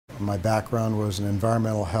My background was in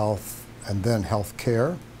environmental health and then health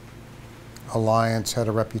care. Alliance had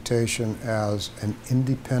a reputation as an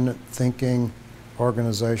independent thinking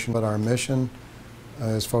organization, but our mission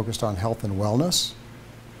is focused on health and wellness.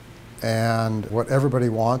 And what everybody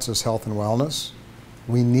wants is health and wellness.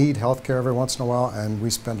 We need health care every once in a while, and we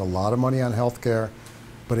spend a lot of money on health care,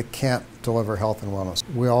 but it can't deliver health and wellness.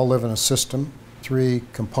 We all live in a system. 3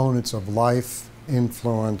 components of life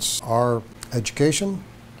influence our education,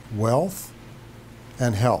 wealth,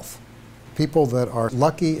 and health. People that are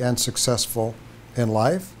lucky and successful in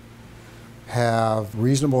life have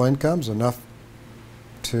reasonable incomes, enough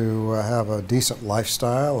to have a decent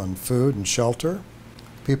lifestyle and food and shelter.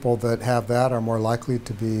 People that have that are more likely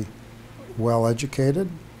to be well educated.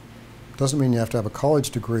 Doesn't mean you have to have a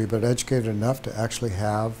college degree, but educated enough to actually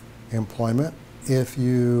have employment. If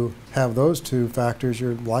you have those 2 factors,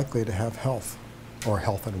 you're likely to have health or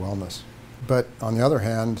health and wellness. But on the other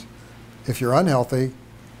hand, if you're unhealthy,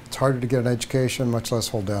 it's harder to get an education, much less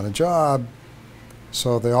hold down a job.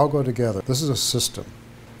 So they all go together. This is a system.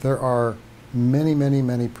 There are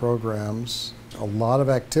many programs, a lot of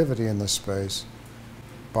activity in this space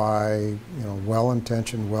by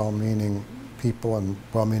well-intentioned, well-meaning people and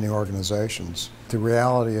well-meaning organizations. The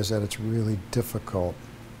reality is that it's really difficult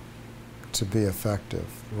to be effective.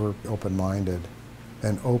 We're open-minded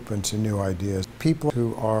and open to new ideas. People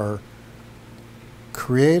who are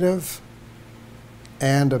creative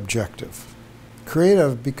and objective.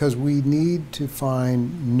 Creative because we need to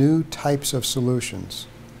find new types of solutions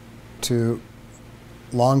to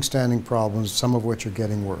long-standing problems, some of which are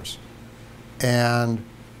getting worse. And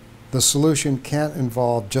the solution can't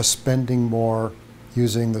involve just spending more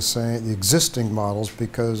using the existing models,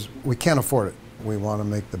 because we can't afford it. We want to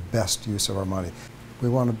make the best use of our money. We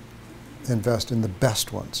want to invest in the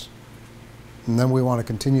best ones. And then we want to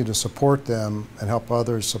continue to support them and help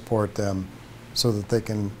others support them so that they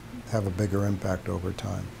can have a bigger impact over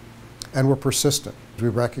time. And we're persistent. We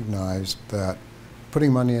recognize that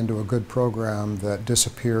putting money into a good program that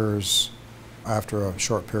disappears after a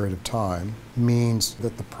short period of time means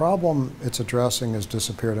that the problem it's addressing has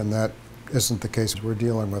disappeared, and that isn't the case. We're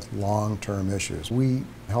dealing with long-term issues. We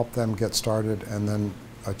help them get started and then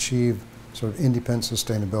achieve sort of independent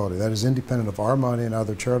sustainability. That is, independent of our money and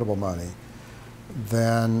other charitable money.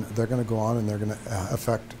 Then they're going to go on and they're going to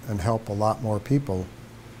affect and help a lot more people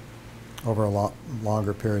over a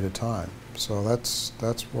longer period of time. So that's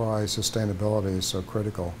why sustainability is so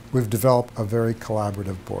critical. We've developed a very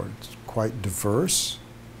collaborative board. It's quite diverse,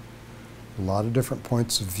 a lot of different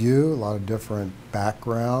points of view, a lot of different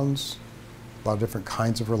backgrounds, a lot of different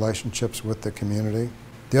kinds of relationships with the community.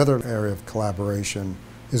 The other area of collaboration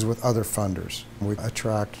is with other funders. We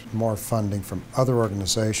attract more funding from other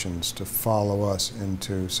organizations to follow us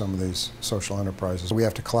into some of these social enterprises. We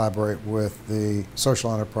have to collaborate with the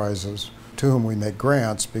social enterprises to whom we make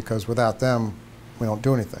grants, because without them, we don't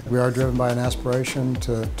do anything. We are driven by an aspiration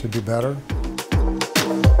to do better.